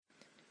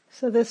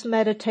So this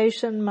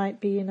meditation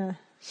might be in a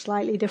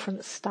slightly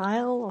different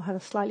style or have a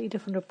slightly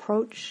different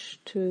approach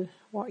to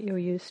what you're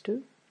used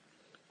to.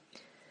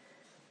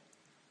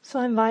 So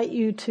I invite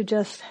you to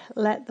just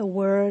let the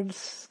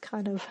words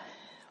kind of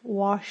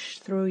wash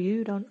through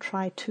you. Don't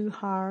try too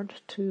hard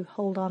to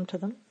hold on to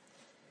them,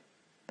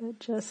 but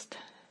just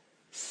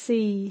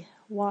see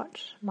what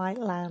might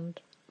land.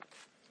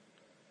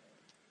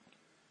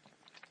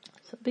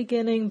 So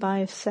beginning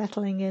by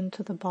settling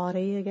into the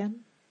body again.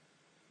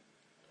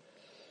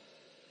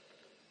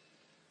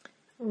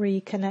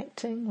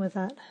 Reconnecting with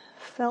that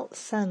felt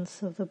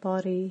sense of the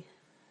body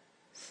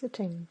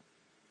sitting.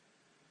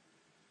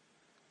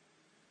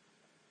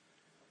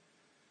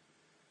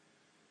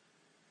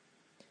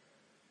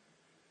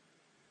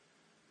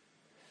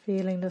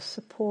 Feeling the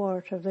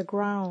support of the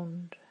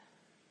ground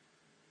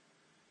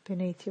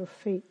beneath your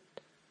feet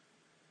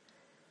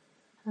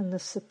and the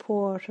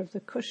support of the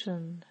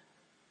cushion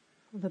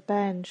or the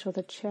bench or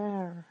the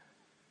chair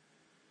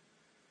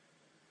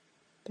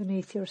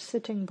beneath your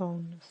sitting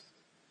bones.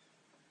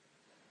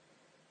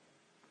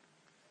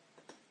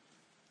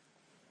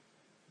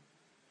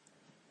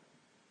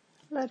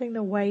 Letting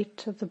the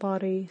weight of the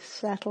body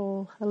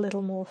settle a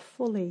little more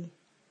fully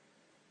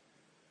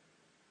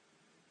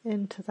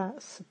into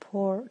that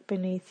support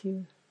beneath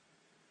you.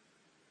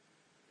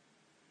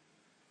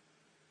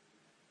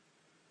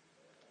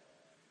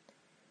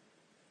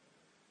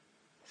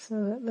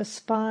 So that the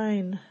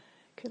spine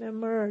can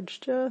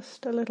emerge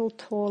just a little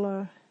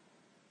taller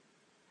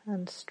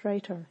and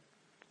straighter.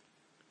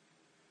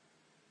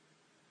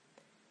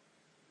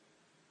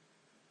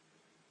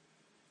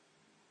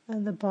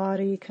 And the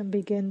body can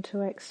begin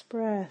to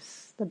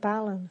express the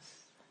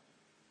balance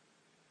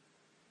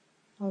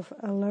of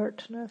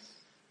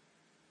alertness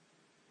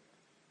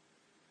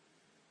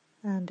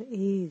and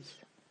ease.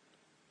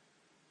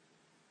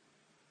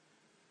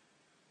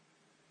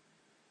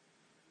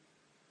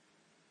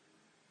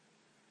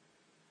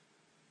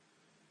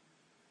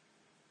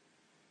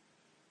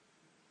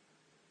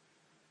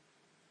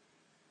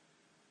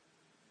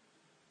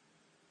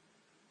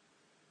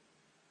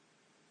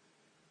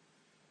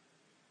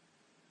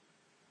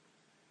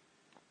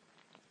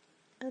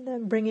 And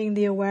then bringing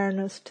the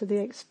awareness to the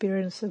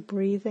experience of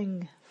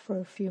breathing for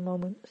a few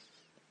moments.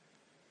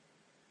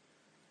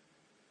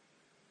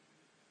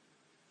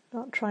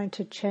 Not trying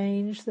to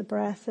change the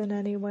breath in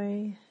any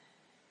way,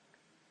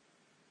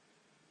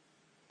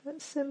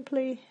 but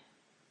simply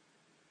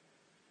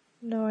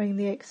knowing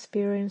the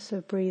experience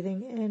of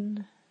breathing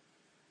in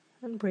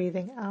and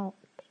breathing out.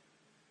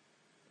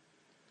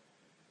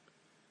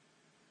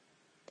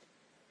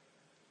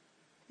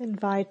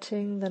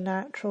 Inviting the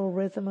natural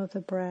rhythm of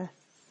the breath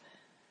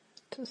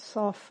to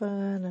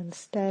soften and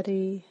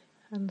steady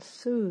and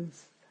soothe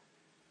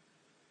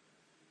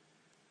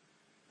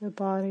the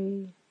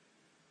body,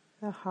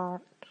 the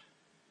heart,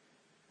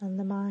 and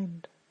the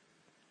mind.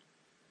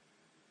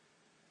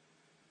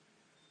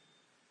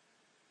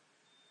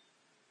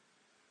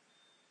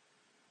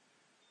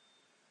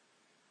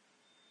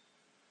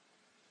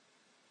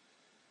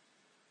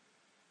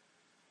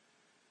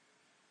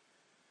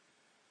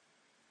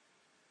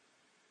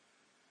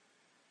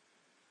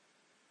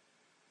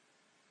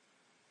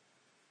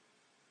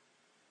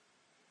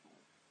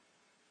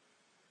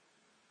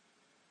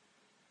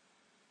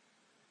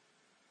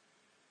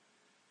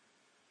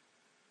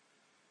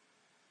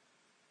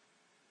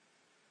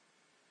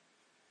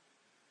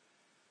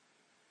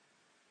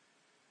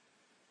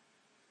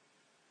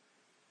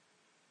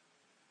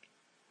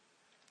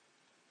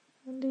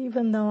 And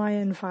even though I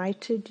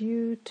invited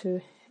you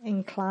to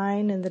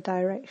incline in the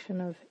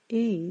direction of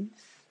ease,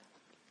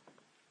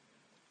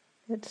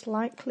 it's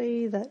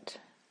likely that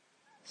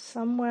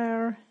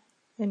somewhere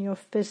in your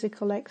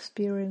physical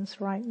experience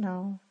right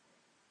now,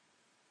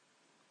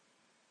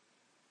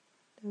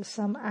 there's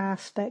some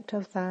aspect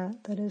of that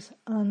is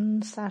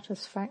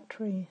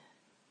unsatisfactory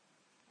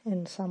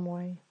in some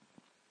way.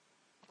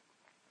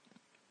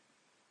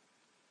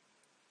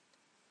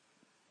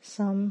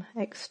 Some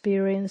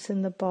experience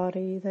in the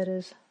body that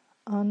is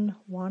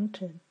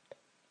unwanted,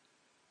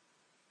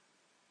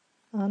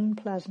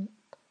 unpleasant,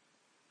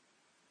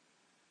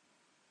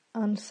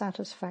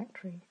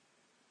 unsatisfactory.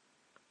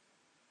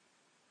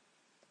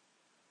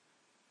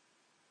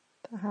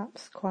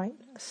 Perhaps quite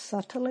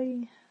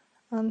subtly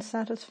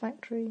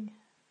unsatisfactory,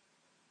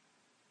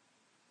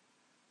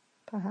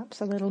 perhaps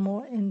a little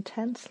more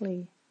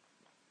intensely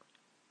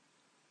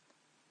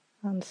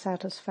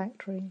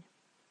unsatisfactory.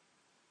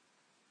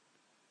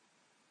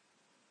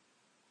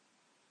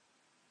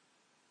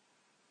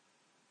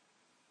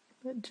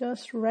 But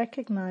just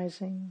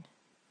recognizing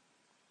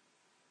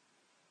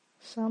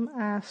some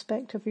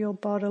aspect of your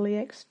bodily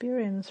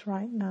experience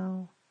right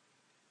now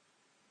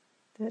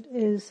that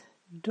is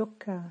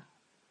dukkha.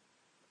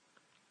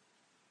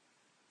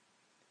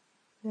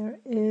 There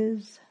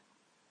is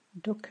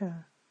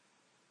dukkha.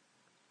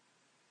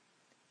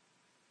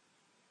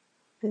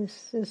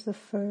 This is the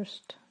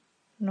first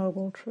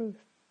noble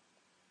truth.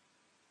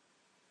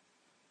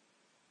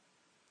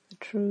 The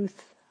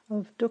truth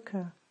of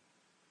dukkha.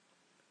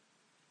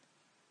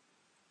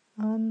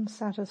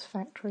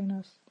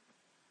 unsatisfactoriness.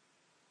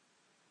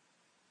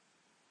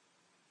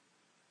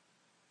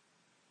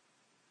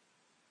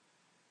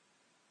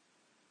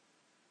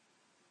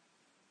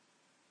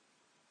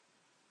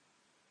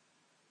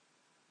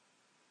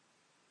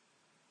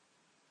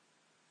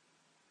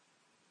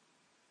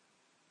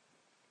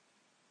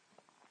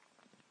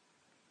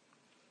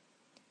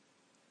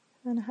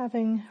 And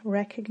having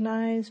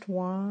recognized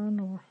one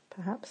or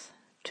perhaps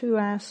two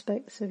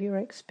aspects of your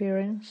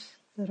experience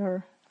that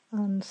are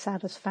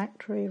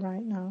unsatisfactory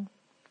right now,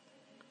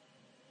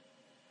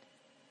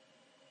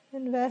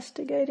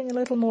 investigating a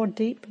little more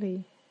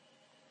deeply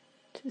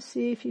to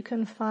see if you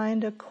can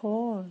find a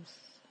cause,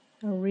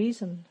 a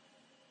reason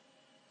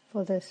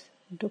for this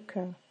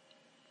dukkha.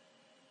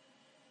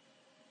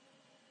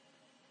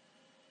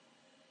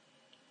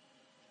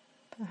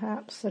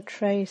 Perhaps a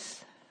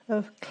trace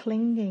of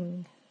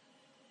clinging,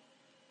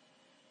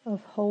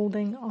 of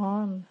holding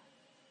on,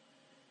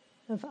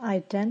 of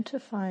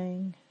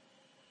identifying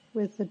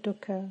with the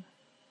dukkha,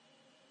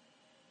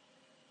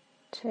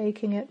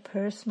 taking it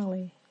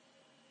personally,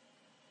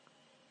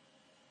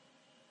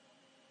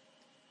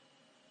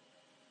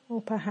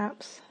 or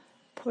perhaps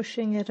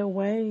pushing it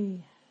away,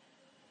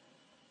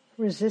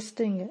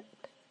 resisting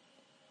it,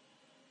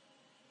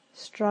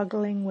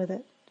 struggling with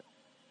it,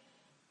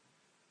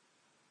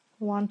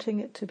 wanting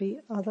it to be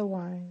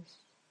otherwise.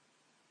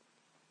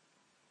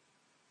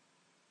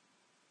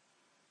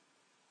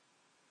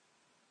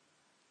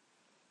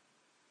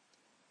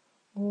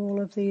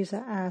 All of these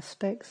are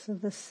aspects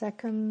of the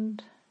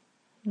second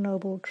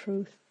noble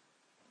truth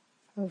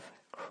of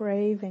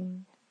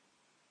craving.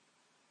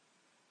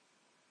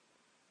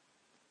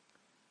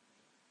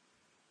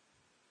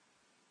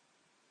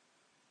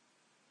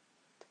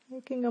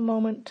 Taking a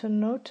moment to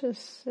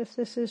notice if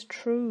this is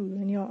true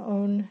in your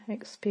own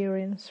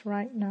experience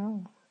right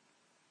now.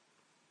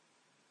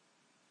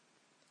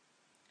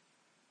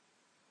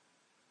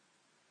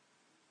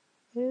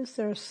 Is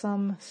there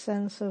some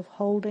sense of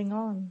holding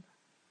on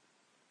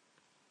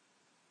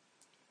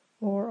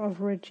or of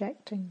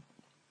rejecting,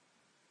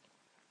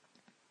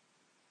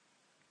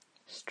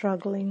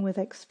 struggling with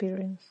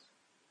experience?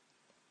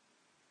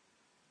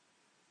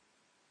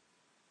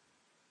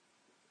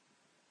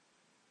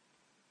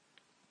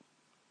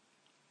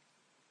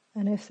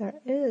 And if there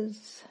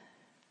is,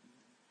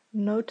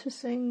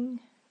 noticing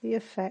the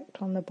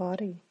effect on the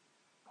body.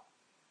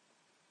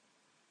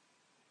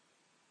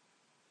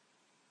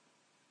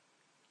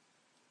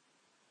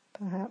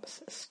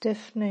 Perhaps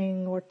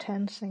stiffening or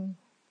tensing,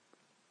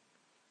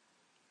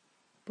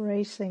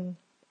 bracing,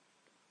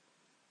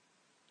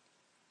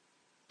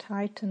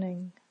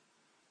 tightening,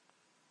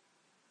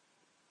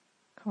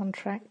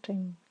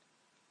 contracting,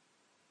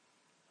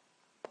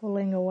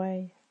 pulling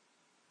away.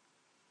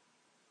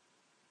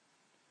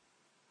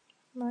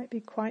 Might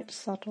be quite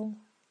subtle,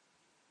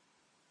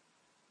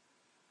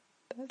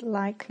 but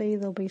likely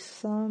there'll be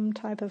some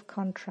type of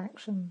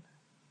contraction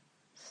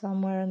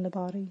somewhere in the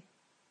body.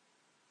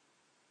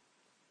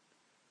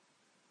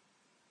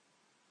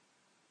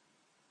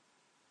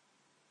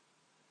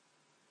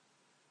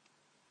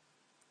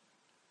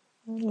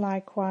 And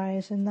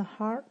likewise in the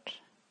heart,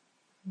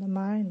 the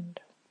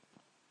mind.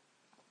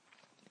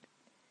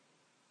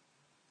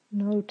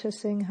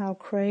 Noticing how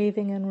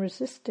craving and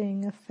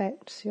resisting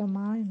affects your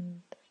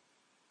mind.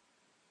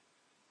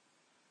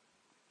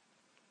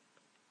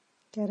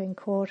 Getting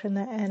caught in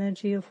the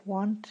energy of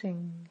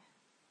wanting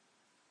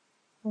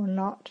or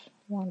not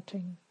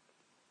wanting.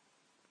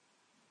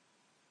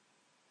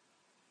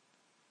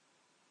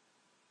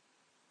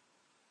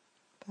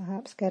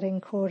 Perhaps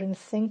getting caught in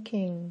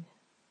thinking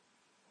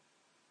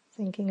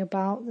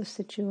about the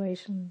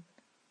situation,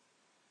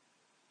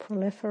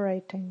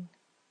 proliferating,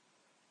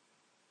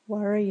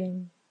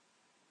 worrying,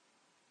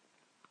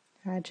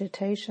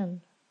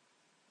 agitation,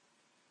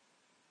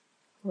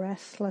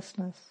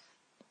 restlessness,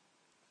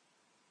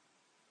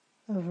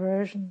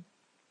 aversion.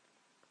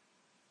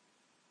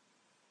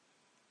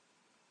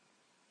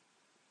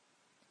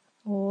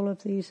 All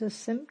of these are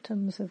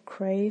symptoms of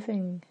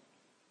craving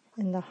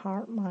in the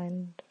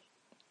heart-mind,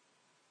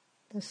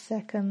 the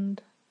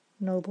second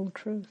noble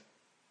truth.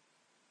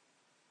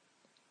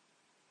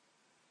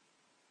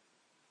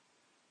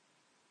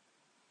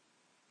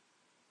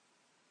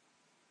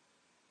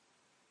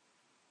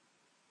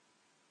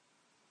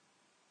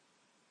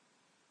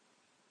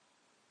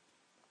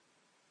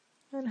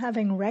 And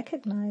having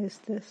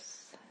recognized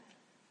this,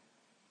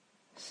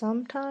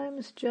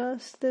 sometimes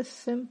just this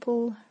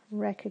simple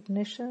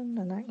recognition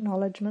and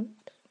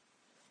acknowledgement,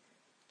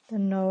 the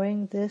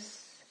knowing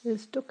this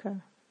is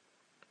dukkha,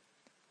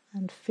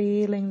 and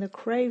feeling the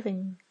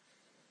craving,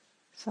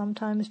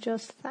 sometimes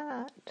just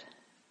that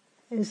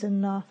is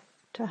enough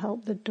to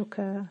help the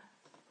dukkha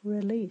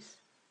release,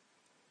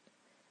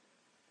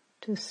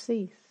 to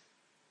cease,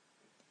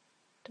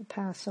 to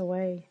pass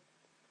away.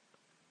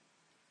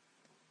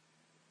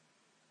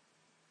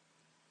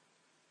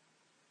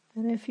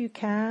 And if you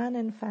can,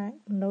 in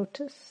fact,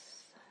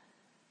 notice,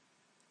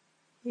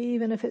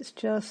 even if it's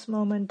just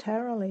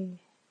momentarily,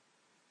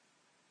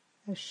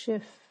 a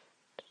shift,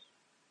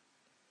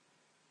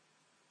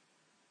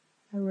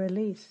 a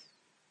release,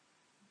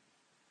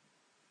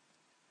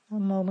 a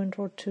moment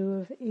or two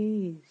of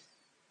ease.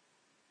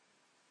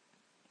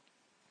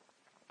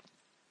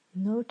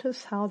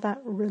 Notice how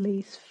that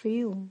release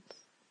feels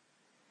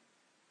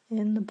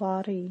in the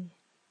body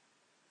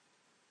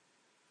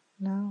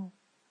now,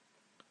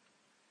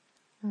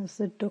 as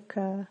the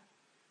dukkha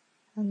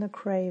and the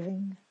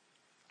craving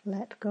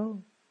let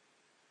go.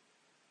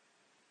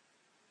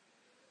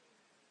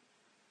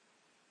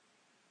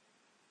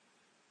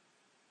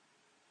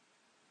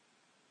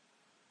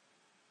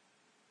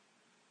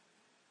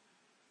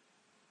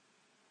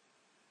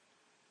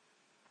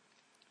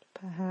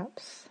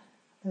 Perhaps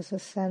there's a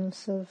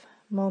sense of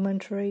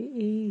momentary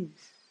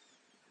ease,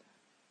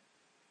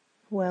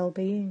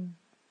 well-being,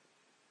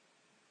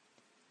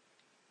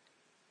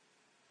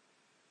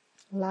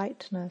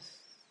 lightness,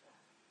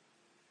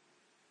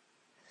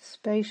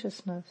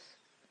 spaciousness,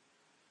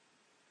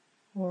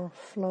 or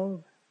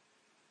flow.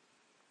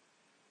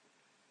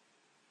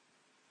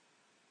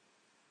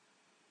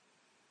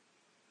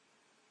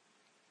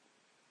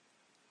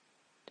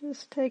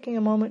 Just taking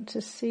a moment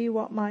to see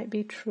what might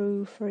be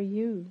true for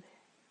you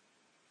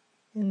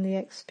in the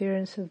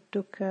experience of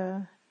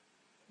dukkha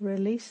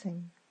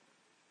releasing.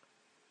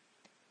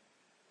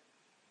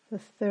 The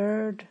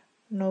third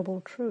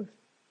noble truth,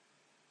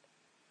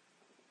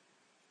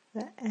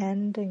 the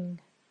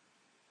ending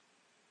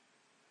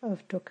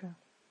of dukkha.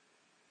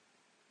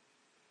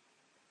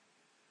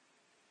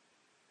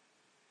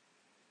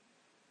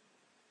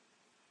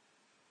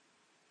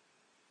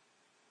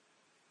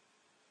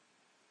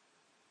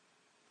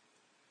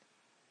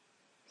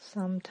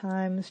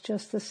 Sometimes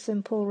just the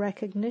simple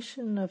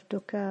recognition of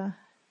dukkha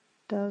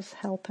does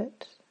help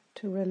it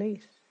to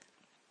release.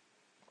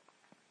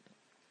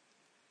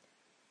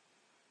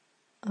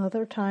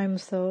 Other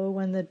times, though,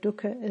 when the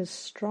dukkha is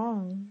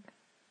strong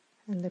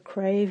and the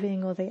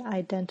craving or the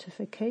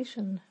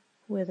identification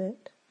with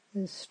it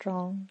is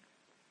strong,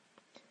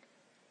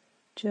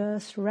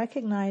 just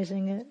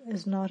recognizing it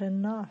is not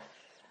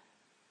enough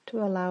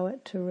to allow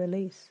it to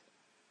release.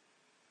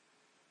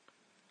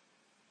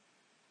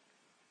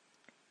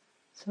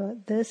 So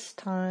at this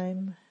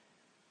time,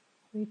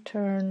 we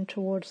turn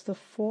towards the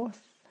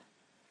fourth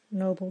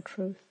noble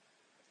truth,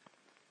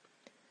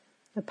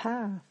 the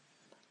path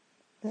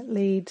that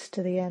leads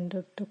to the end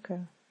of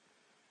dukkha.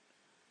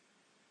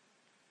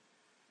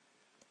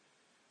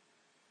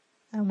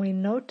 And we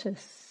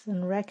notice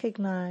and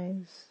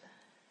recognize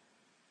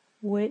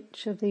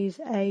which of these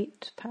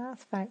 8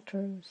 path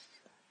factors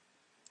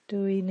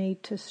do we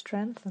need to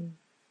strengthen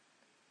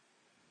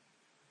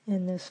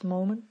in this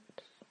moment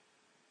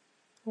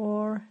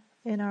or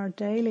in our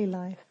daily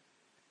life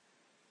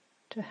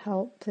to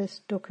help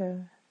this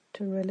dukkha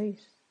to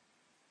release.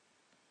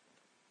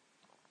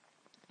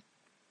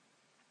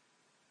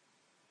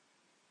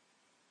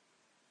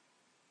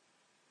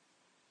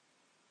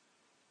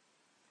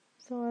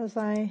 So as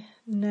I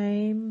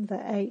name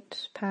the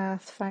 8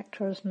 path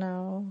factors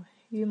now,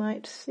 you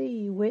might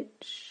see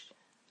which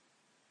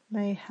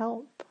may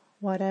help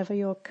whatever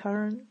your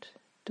current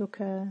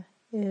dukkha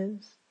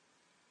is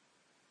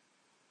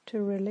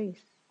to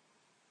release.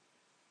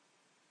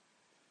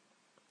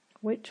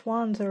 Which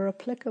ones are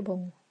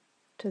applicable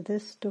to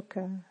this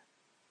dukkha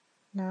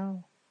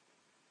now?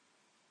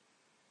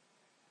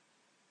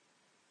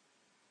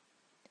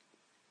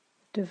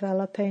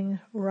 Developing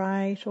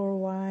right or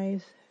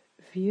wise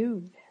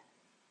view,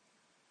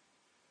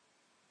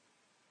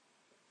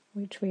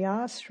 which we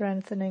are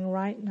strengthening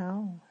right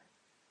now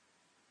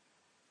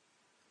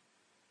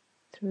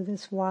through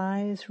this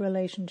wise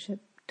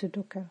relationship to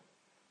dukkha.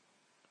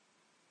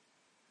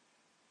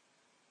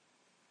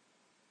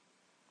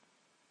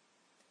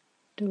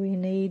 Do we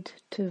need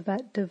to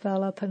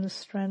develop and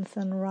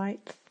strengthen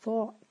right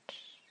thought,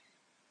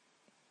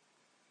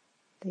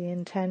 the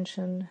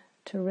intention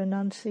to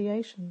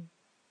renunciation,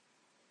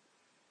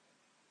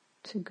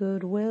 to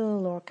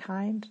goodwill or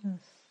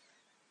kindness,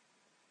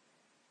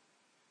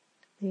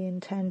 the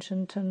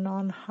intention to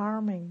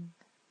non-harming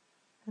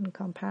and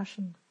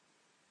compassion?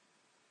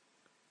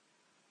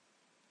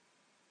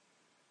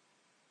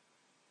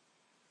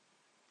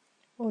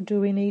 Or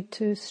do we need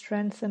to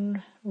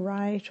strengthen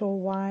right or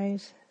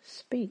wise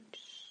speech?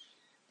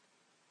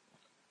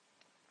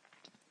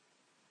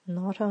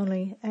 Not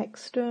only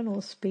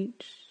external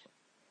speech,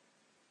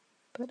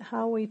 but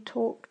how we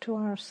talk to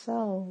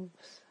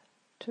ourselves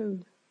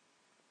too.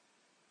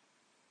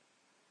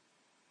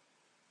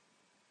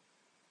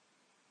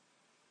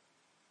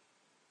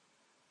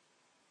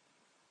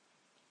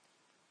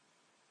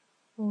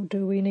 Or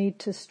do we need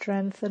to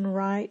strengthen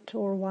right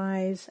or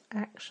wise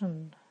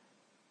action,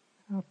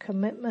 our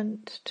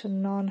commitment to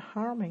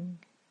non-harming,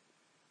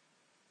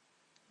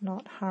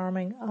 not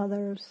harming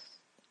others,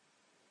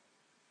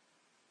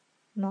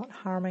 not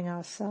harming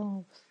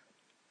ourselves?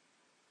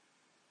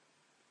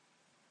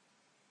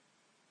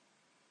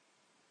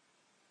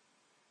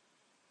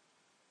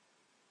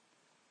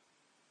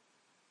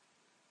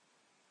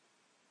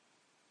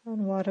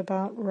 And what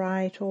about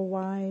right or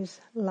wise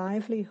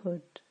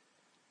livelihood?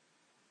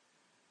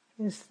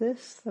 Is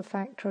this the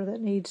factor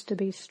that needs to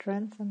be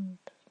strengthened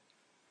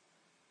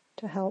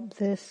to help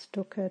this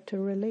dukkha to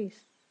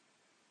release?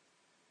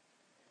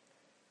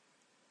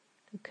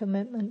 The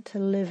commitment to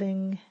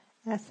living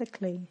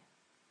ethically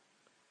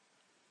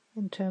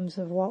in terms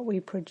of what we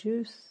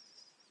produce,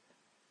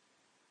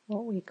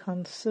 what we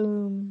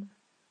consume,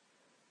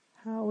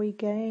 how we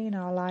gain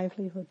our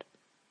livelihood.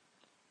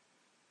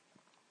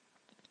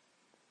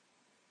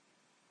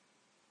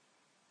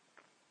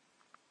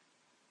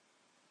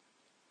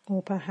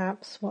 Or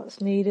perhaps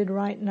what's needed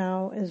right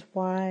now is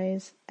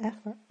wise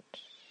effort.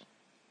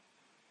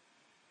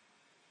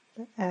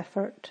 The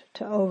effort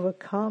to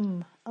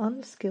overcome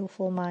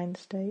unskillful mind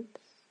states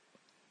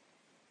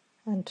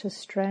and to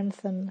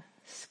strengthen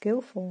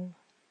skillful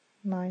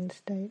mind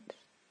states.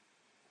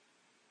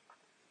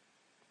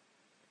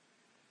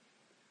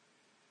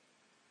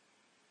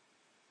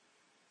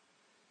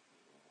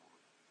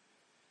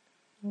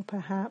 Or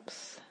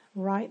perhaps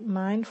right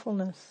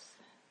mindfulness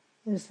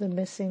is the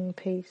missing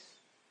piece.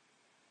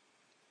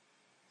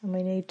 And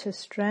we need to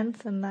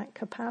strengthen that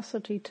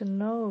capacity to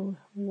know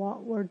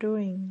what we're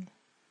doing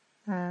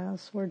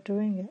as we're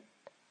doing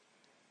it,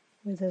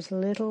 with as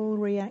little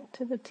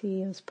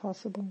reactivity as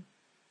possible.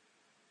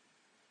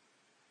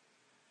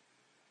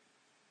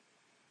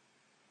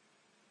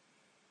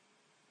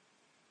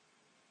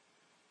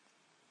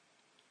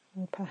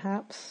 Or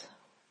perhaps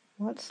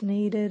what's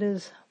needed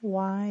is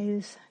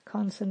wise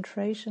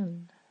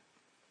concentration,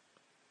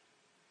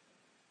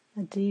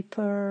 a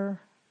deeper,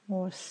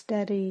 more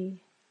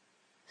steady,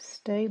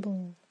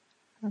 stable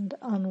and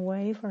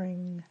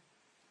unwavering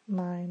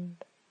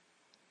mind,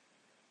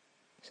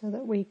 so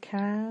that we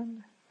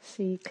can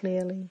see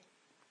clearly.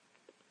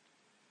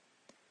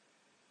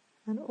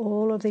 And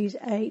all of these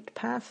 8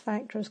 path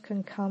factors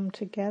can come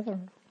together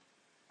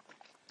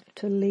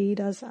to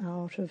lead us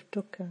out of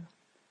dukkha.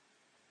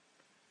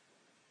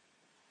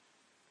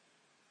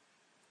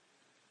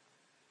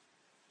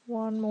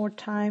 One more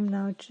time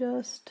now,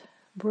 just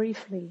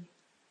briefly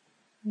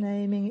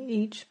naming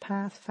each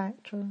path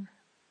factor,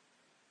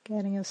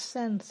 getting a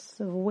sense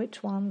of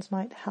which ones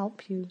might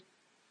help you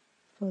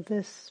for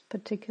this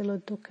particular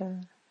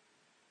dukkha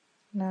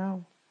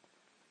now.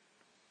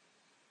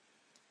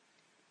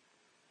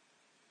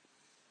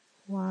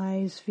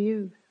 Wise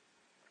view,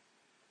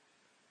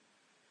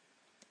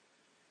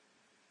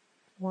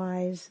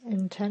 wise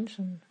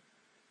intention,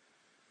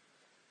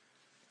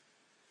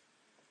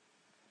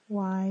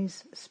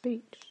 wise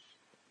speech,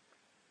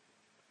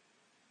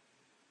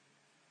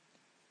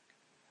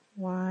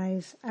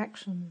 wise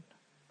action,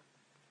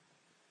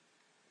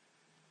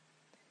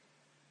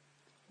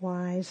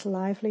 wise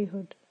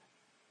livelihood,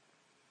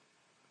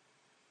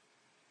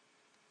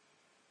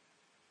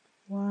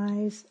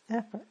 wise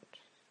effort,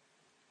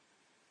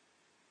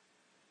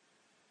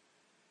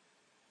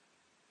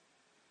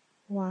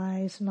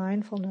 wise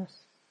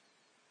mindfulness,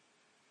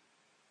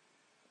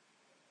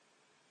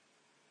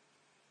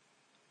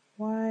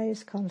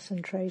 wise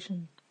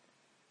concentration,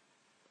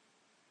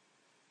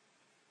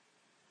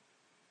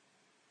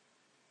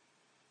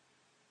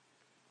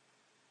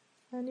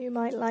 and you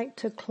might like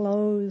to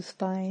close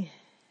by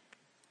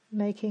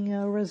making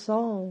a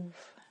resolve,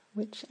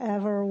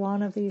 whichever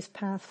one of these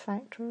path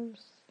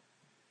factors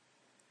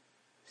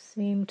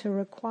seem to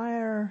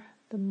require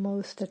the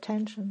most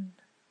attention.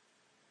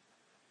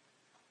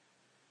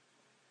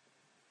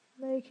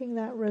 Making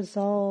that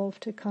resolve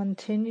to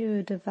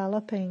continue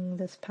developing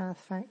this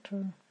path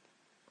factor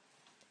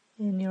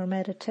in your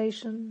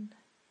meditation,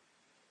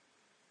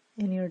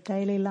 in your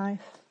daily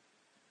life,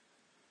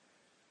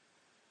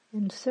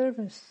 in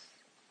service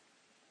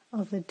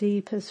of the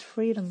deepest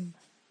freedom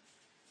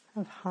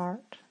of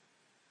heart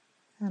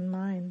and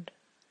mind.